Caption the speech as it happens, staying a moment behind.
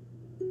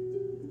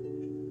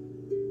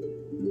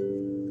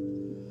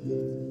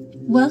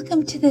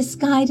Welcome to this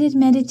guided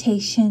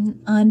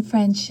meditation on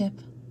friendship.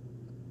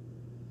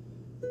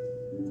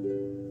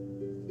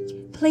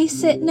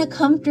 Place it in a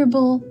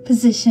comfortable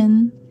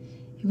position,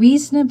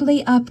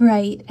 reasonably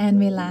upright and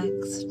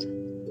relaxed.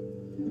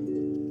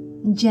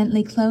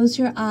 Gently close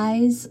your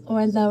eyes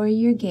or lower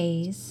your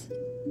gaze.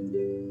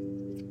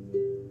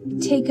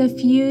 Take a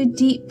few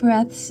deep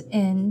breaths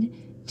in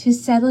to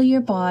settle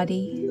your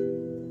body.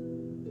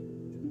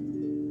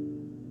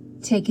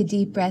 Take a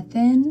deep breath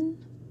in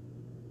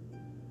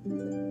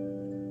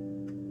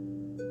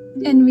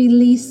and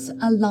release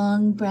a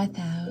long breath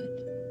out.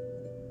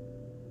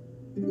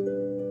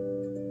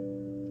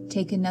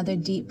 Take another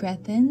deep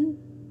breath in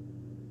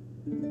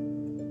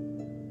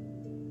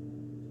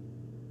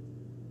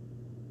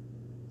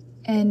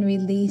and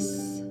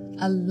release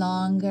a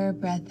longer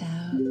breath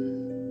out.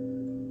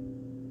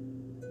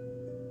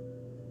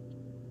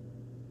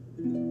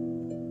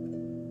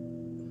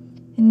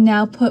 And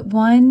now put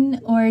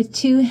one or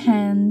two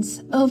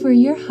hands over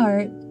your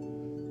heart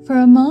for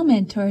a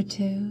moment or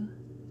two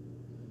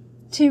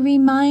to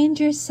remind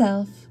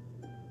yourself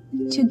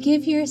to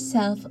give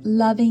yourself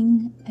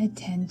loving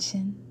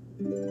attention.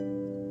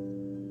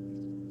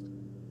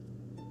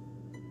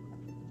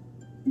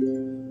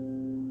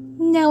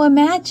 Now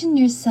imagine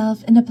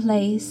yourself in a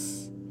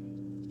place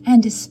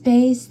and a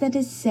space that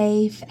is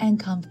safe and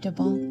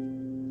comfortable.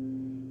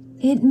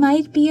 It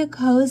might be a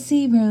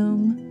cozy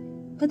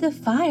room with a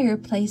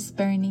fireplace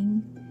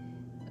burning,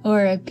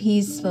 or a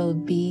peaceful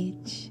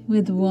beach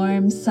with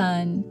warm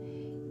sun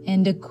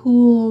and a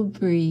cool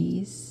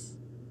breeze,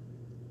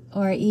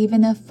 or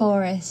even a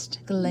forest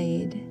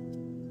glade.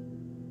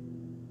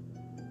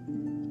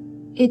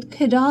 It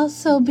could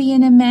also be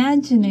an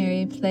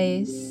imaginary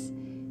place,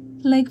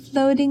 like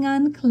floating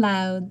on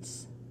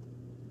clouds,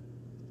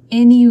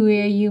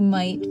 anywhere you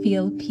might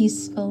feel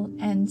peaceful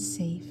and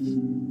safe.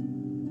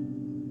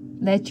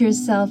 Let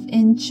yourself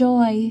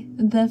enjoy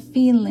the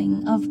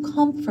feeling of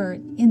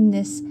comfort in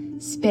this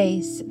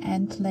space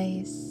and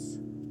place.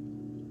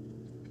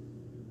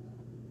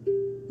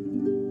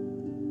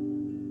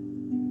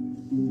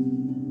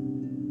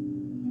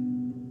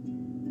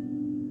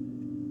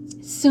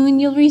 Soon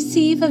you'll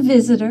receive a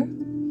visitor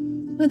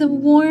with a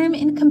warm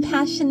and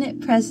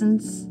compassionate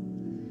presence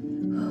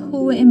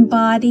who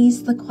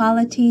embodies the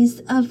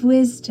qualities of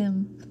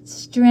wisdom,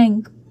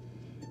 strength,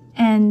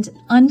 and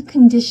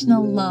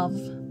unconditional love.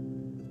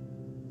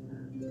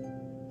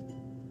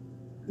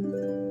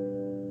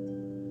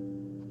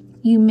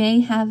 You may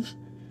have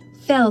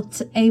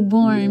felt a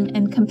warm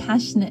and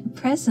compassionate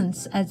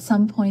presence at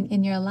some point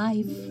in your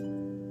life.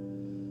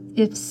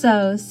 If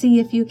so, see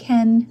if you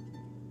can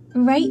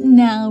right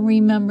now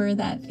remember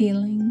that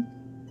feeling.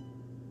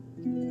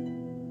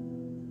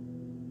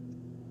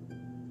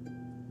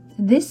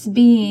 This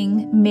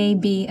being may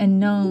be a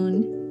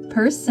known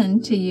person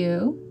to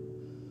you,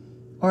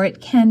 or it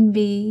can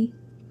be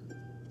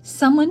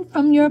someone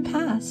from your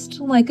past,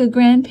 like a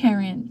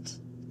grandparent.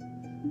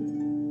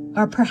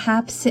 Or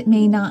perhaps it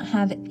may not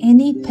have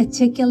any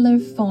particular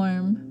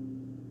form.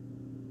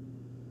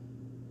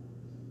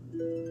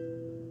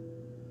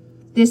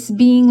 This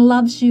being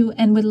loves you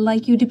and would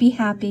like you to be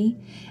happy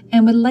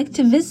and would like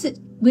to visit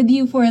with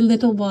you for a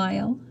little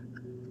while.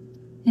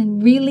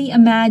 And really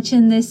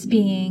imagine this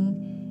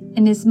being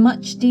in as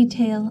much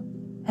detail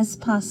as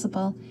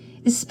possible,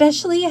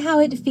 especially how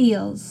it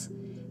feels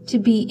to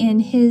be in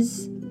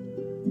his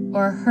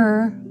or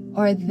her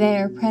or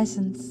their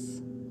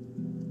presence.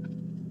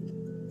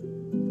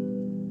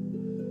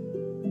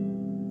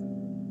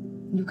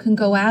 You can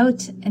go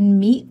out and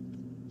meet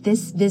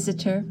this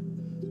visitor,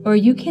 or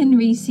you can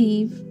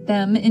receive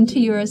them into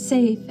your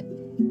safe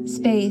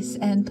space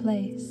and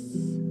place.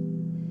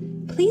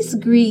 Please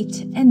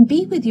greet and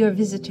be with your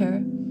visitor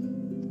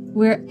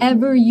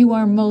wherever you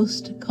are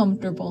most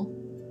comfortable.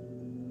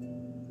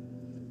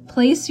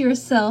 Place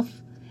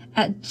yourself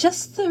at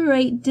just the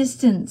right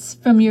distance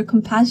from your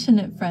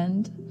compassionate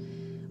friend,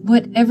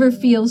 whatever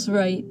feels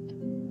right.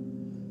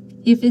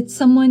 If it's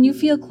someone you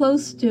feel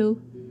close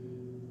to,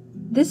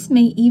 this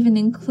may even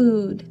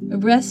include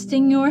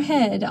resting your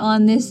head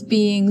on this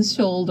being's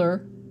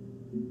shoulder.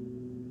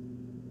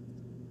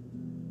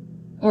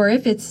 Or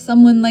if it's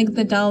someone like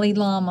the Dalai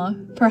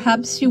Lama,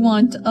 perhaps you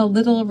want a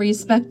little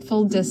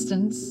respectful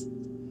distance.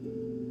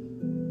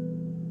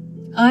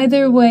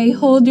 Either way,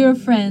 hold your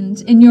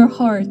friend in your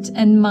heart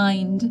and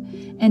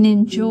mind and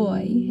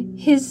enjoy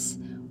his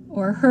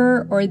or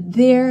her or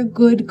their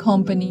good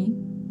company.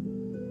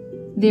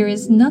 There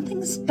is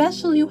nothing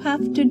special you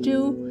have to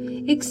do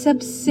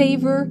except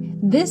savor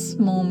this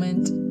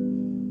moment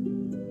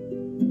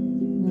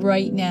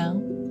right now.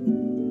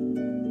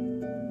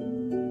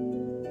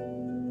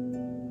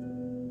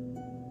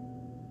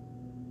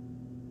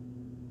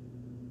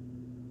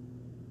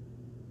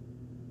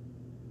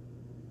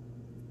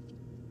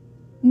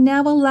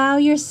 Now allow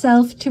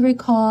yourself to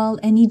recall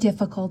any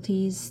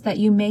difficulties that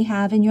you may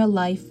have in your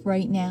life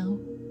right now.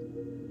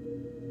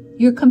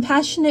 Your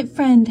compassionate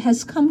friend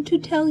has come to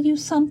tell you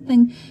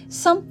something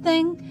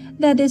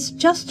that is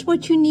just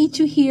what you need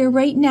to hear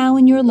right now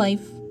in your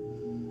life.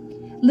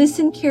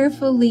 Listen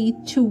carefully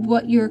to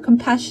what your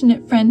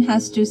compassionate friend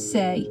has to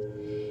say.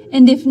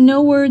 And if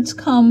no words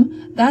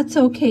come, that's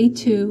okay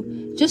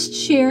too. Just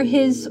share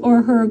his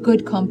or her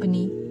good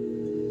company.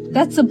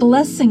 That's a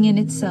blessing in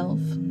itself.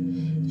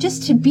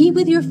 Just to be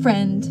with your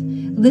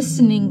friend,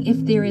 listening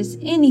if there is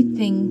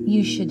anything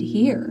you should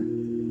hear.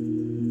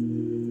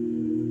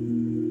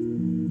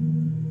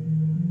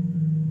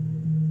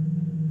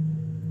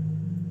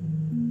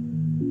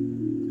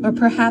 Or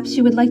perhaps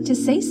you would like to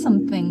say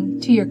something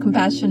to your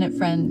compassionate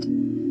friend.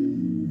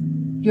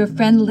 Your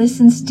friend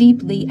listens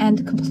deeply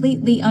and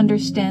completely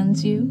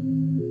understands you.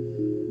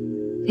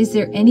 Is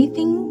there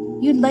anything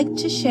you'd like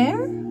to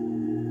share?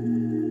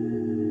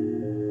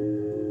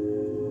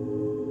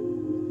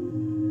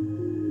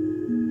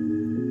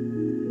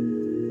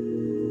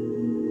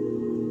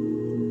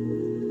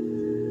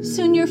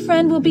 Soon your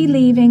friend will be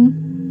leaving.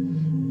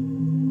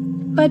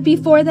 But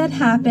before that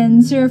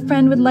happens, your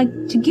friend would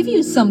like to give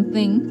you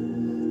something,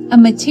 a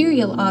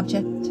material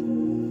object.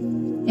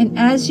 And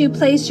as you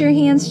place your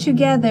hands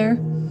together,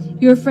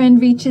 your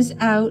friend reaches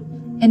out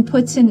and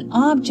puts an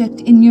object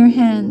in your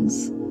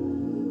hands,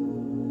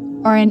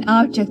 or an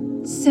object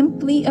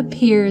simply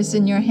appears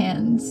in your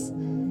hands,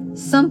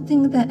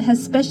 something that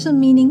has special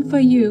meaning for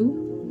you.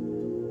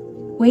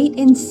 Wait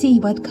and see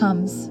what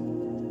comes.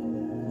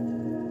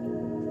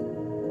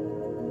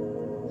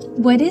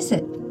 What is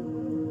it?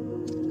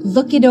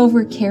 Look it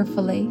over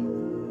carefully.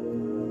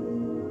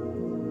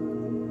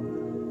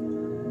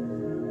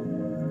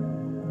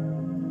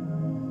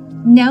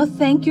 Now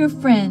thank your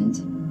friend.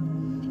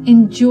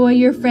 Enjoy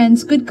your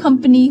friend's good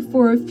company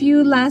for a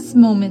few last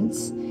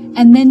moments,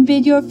 and then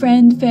bid your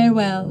friend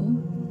farewell.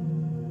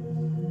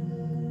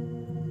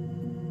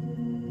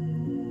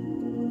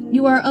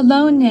 You are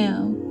alone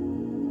now,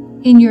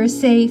 in your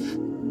safe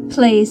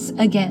place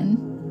again.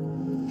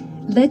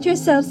 Let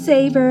yourself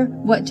savor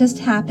what just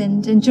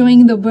happened,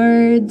 enjoying the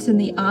words and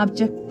the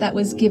object that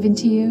was given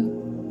to you.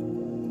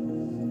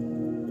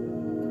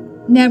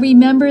 Now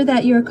remember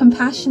that your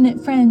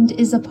compassionate friend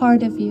is a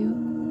part of you.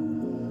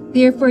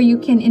 Therefore, you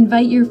can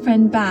invite your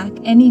friend back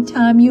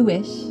anytime you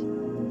wish.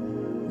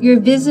 Your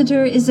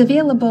visitor is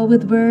available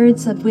with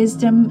words of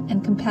wisdom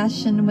and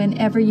compassion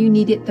whenever you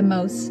need it the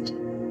most.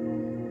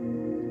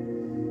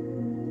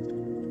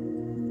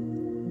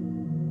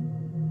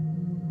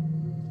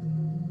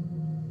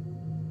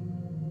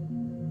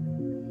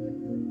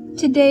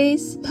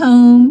 Today's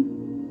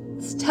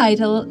poem's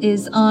title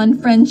is On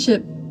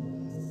Friendship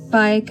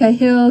by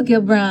Khalil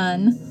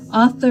Gibran,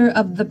 author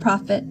of The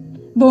Prophet,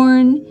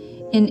 born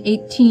in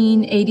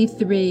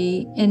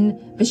 1883 in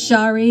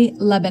Bishari,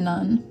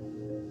 Lebanon.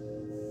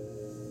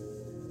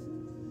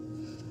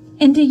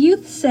 And a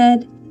youth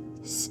said,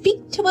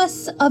 "Speak to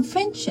us of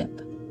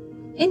friendship."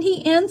 And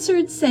he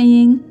answered,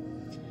 saying,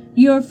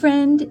 "Your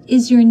friend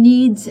is your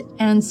needs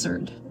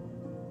answered.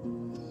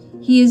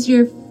 He is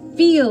your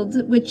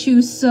field which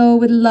you sow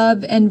with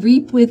love and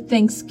reap with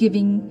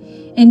thanksgiving,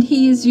 and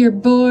he is your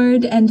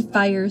board and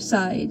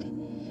fireside.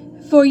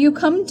 For you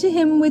come to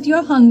him with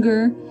your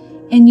hunger,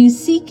 and you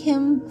seek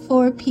him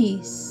for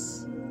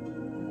peace.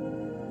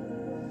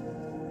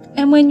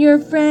 And when your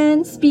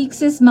friend speaks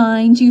his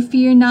mind, you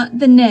fear not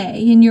the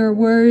nay in your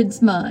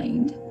words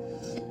mind,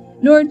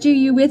 nor do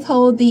you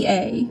withhold the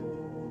a.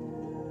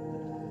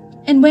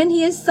 And when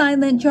he is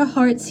silent, your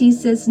heart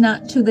ceases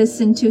not to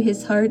listen to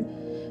his heart.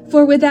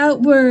 For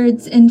without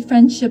words in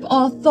friendship,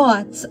 all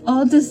thoughts,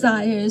 all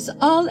desires,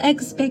 all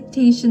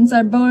expectations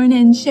are born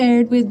and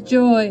shared with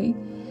joy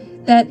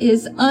that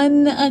is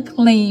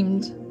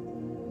unacclaimed.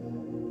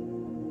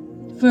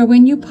 For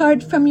when you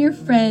part from your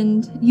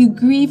friend, you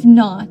grieve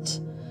not,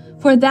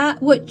 for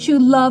that which you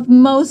love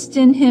most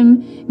in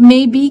him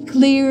may be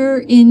clearer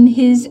in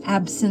his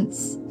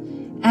absence,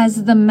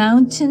 as the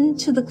mountain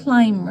to the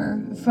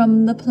climber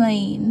from the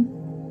plain.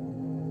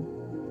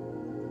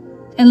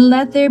 And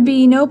let there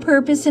be no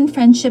purpose in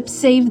friendship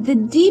save the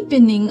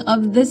deepening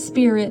of the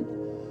spirit.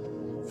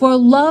 For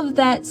love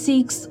that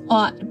seeks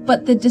aught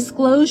but the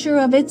disclosure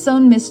of its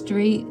own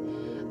mystery,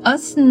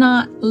 us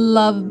not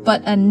love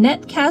but a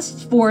net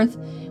cast forth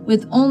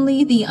with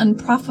only the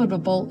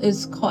unprofitable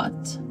is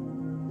caught.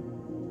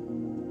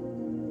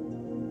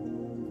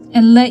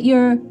 And let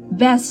your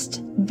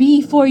best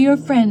be for your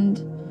friend.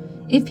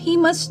 If he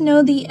must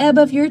know the ebb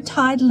of your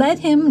tide, let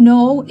him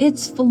know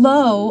its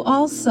flow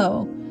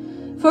also.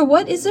 For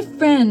what is a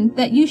friend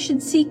that you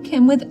should seek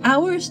him with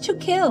hours to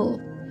kill?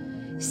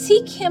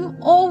 Seek him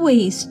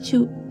always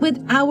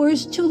with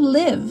hours to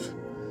live.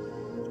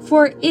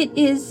 For it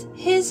is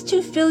his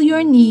to fill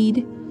your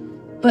need,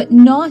 but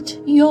not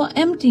your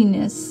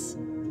emptiness.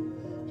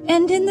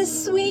 And in the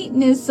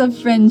sweetness of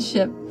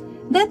friendship,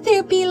 let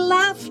there be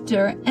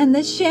laughter and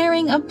the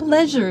sharing of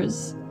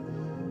pleasures.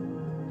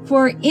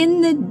 For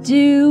in the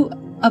dew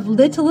of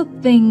little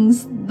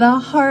things, the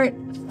heart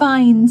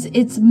finds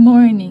its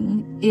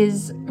morning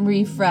is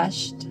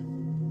refreshed.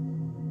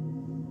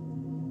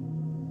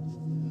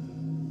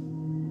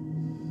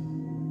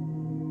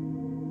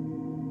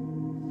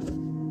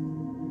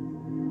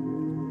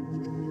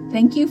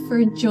 Thank you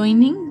for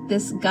joining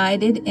this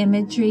guided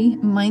imagery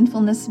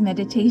mindfulness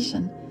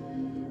meditation.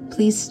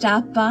 Please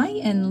stop by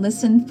and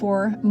listen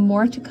for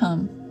more to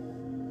come.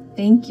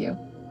 Thank you.